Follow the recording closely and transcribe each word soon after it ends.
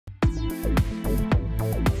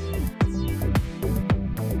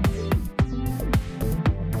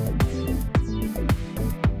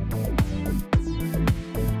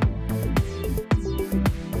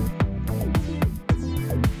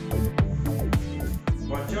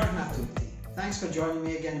Thanks for joining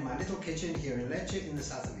me again in my little kitchen here in Lecce in the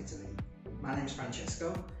south of Italy. My name is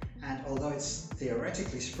Francesco, and although it's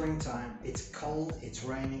theoretically springtime, it's cold, it's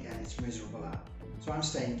raining and it's miserable out. So I'm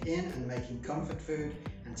staying in and making comfort food,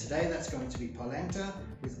 and today that's going to be polenta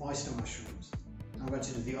with oyster mushrooms. I'm going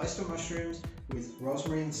to do the oyster mushrooms with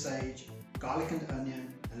rosemary and sage, garlic and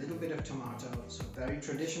onion, a little bit of tomato, so very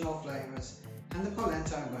traditional flavors, and the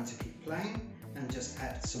polenta I'm going to keep plain and just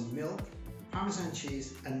add some milk, parmesan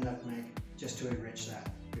cheese and nutmeg just to enrich that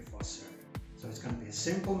before serving. So it's going to be a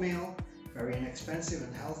simple meal, very inexpensive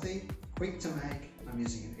and healthy, quick to make. I'm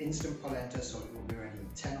using an instant polenta, so it will be ready in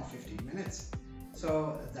 10 or 15 minutes.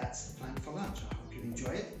 So that's the plan for lunch. I hope you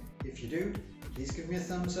enjoy it. If you do, please give me a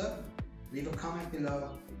thumbs up, leave a comment below,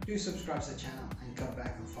 do subscribe to the channel and come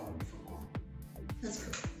back and follow me for more. Let's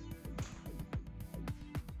go.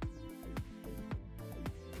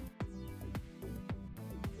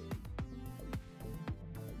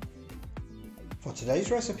 For today's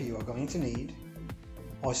recipe you are going to need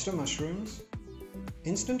oyster mushrooms,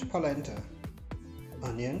 instant polenta,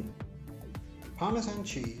 onion, parmesan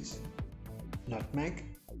cheese, nutmeg,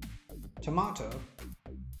 tomato,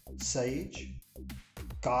 sage,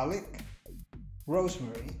 garlic,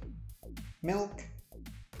 rosemary, milk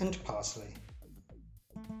and parsley.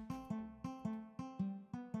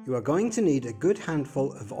 You are going to need a good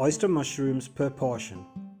handful of oyster mushrooms per portion.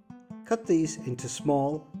 Cut these into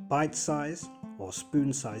small, bite-sized or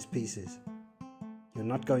spoon-sized pieces. You're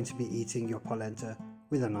not going to be eating your polenta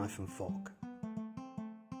with a knife and fork.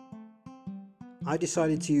 I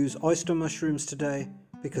decided to use oyster mushrooms today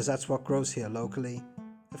because that's what grows here locally.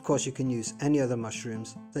 Of course you can use any other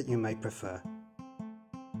mushrooms that you may prefer.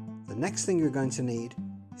 The next thing you're going to need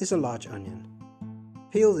is a large onion.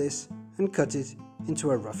 Peel this and cut it into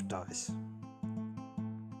a rough dice.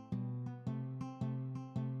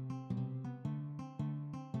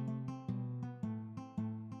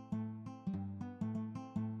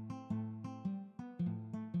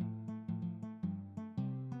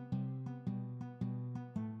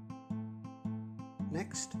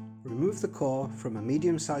 Next, remove the core from a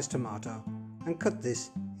medium-sized tomato and cut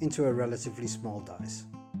this into a relatively small dice,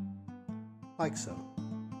 like so.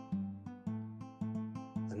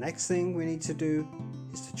 The next thing we need to do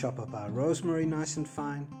is to chop up our rosemary nice and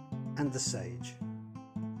fine and the sage.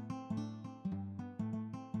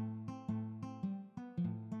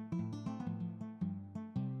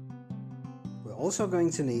 We're also going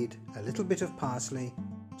to need a little bit of parsley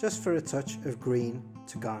just for a touch of green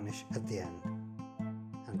to garnish at the end.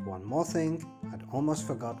 And one more thing I'd almost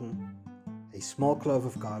forgotten, a small clove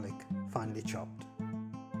of garlic finely chopped.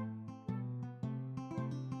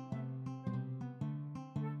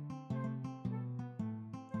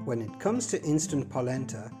 When it comes to instant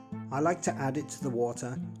polenta, I like to add it to the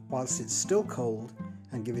water whilst it's still cold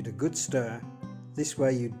and give it a good stir. This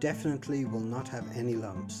way you definitely will not have any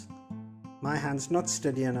lumps. My hand's not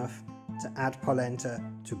steady enough to add polenta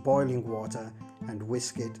to boiling water and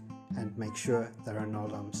whisk it and make sure there are no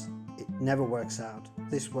lumps. It never works out.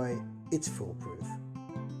 This way it's foolproof.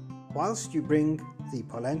 Whilst you bring the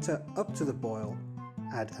polenta up to the boil,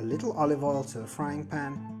 add a little olive oil to a frying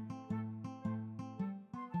pan.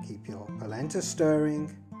 Keep your polenta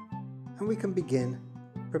stirring and we can begin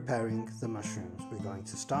preparing the mushrooms. We're going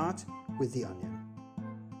to start with the onion.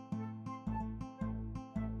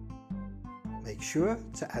 Make sure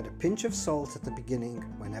to add a pinch of salt at the beginning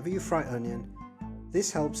whenever you fry onion. This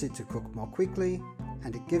helps it to cook more quickly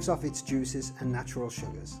and it gives off its juices and natural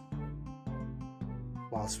sugars.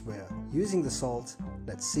 Whilst we're using the salt,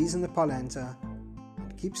 let's season the polenta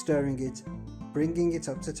and keep stirring it, bringing it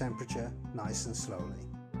up to temperature nice and slowly.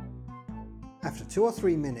 After 2 or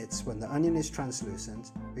 3 minutes, when the onion is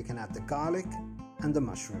translucent, we can add the garlic and the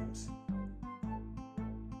mushrooms.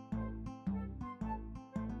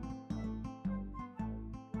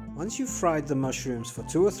 Once you've fried the mushrooms for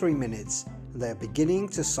 2 or 3 minutes and they are beginning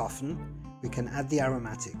to soften, we can add the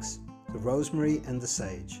aromatics, the rosemary and the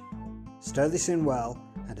sage. Stir this in well,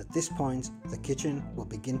 and at this point the kitchen will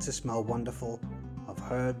begin to smell wonderful of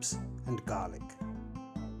herbs and garlic.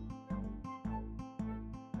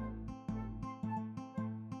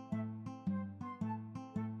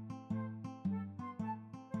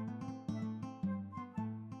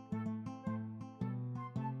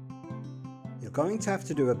 You're going to have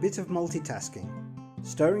to do a bit of multitasking,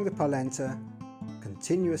 stirring the polenta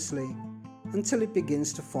continuously until it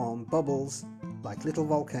begins to form bubbles like little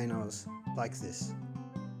volcanoes like this.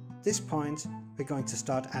 At this point we're going to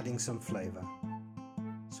start adding some flavor.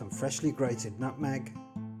 Some freshly grated nutmeg,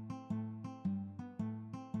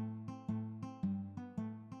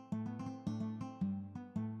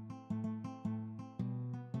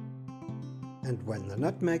 And when the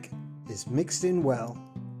nutmeg is mixed in well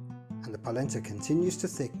and the polenta continues to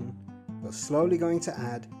thicken, we're slowly going to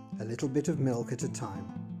add a little bit of milk at a time.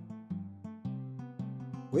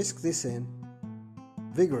 Whisk this in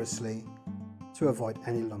vigorously to avoid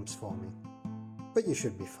any lumps forming, but you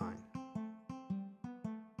should be fine.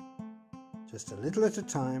 Just a little at a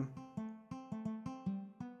time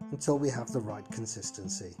until we have the right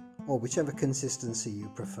consistency, or whichever consistency you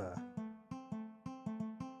prefer.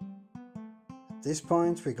 At this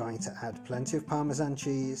point we're going to add plenty of Parmesan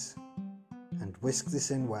cheese and whisk this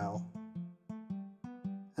in well.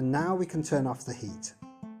 And now we can turn off the heat.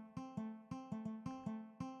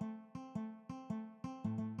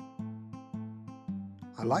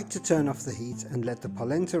 I like to turn off the heat and let the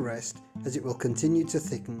polenta rest, as it will continue to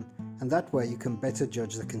thicken, and that way you can better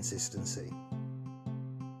judge the consistency.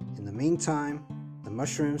 In the meantime, the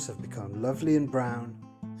mushrooms have become lovely and brown,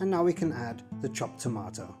 and now we can add the chopped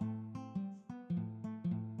tomato.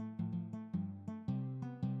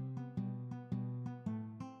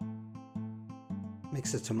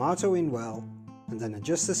 Mix the tomato in well and then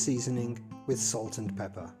adjust the seasoning with salt and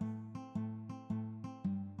pepper.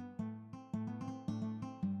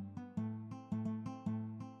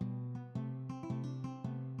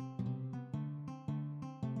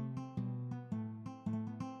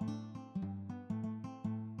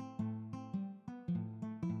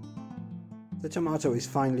 The tomato is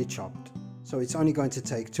finely chopped, so it's only going to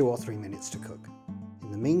take 2 or 3 minutes to cook.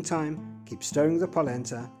 In the meantime, keep stirring the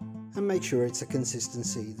polenta and make sure it's a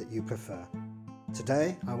consistency that you prefer.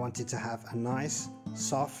 Today I wanted to have a nice,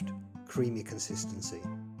 soft, creamy consistency,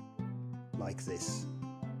 like this.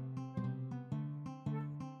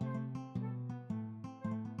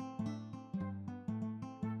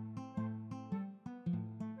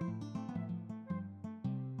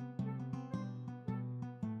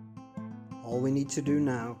 All we need to do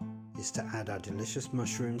now is to add our delicious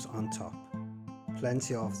mushrooms on top.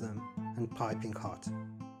 Plenty of them and piping hot.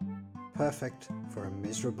 Perfect for a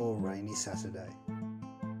miserable rainy Saturday.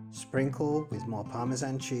 Sprinkle with more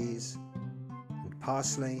Parmesan cheese and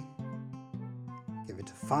parsley. Give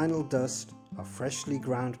it a final dust of freshly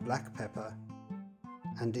ground black pepper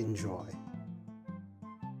and enjoy.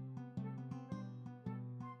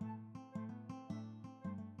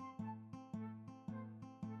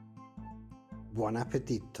 Buon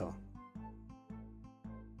appetito!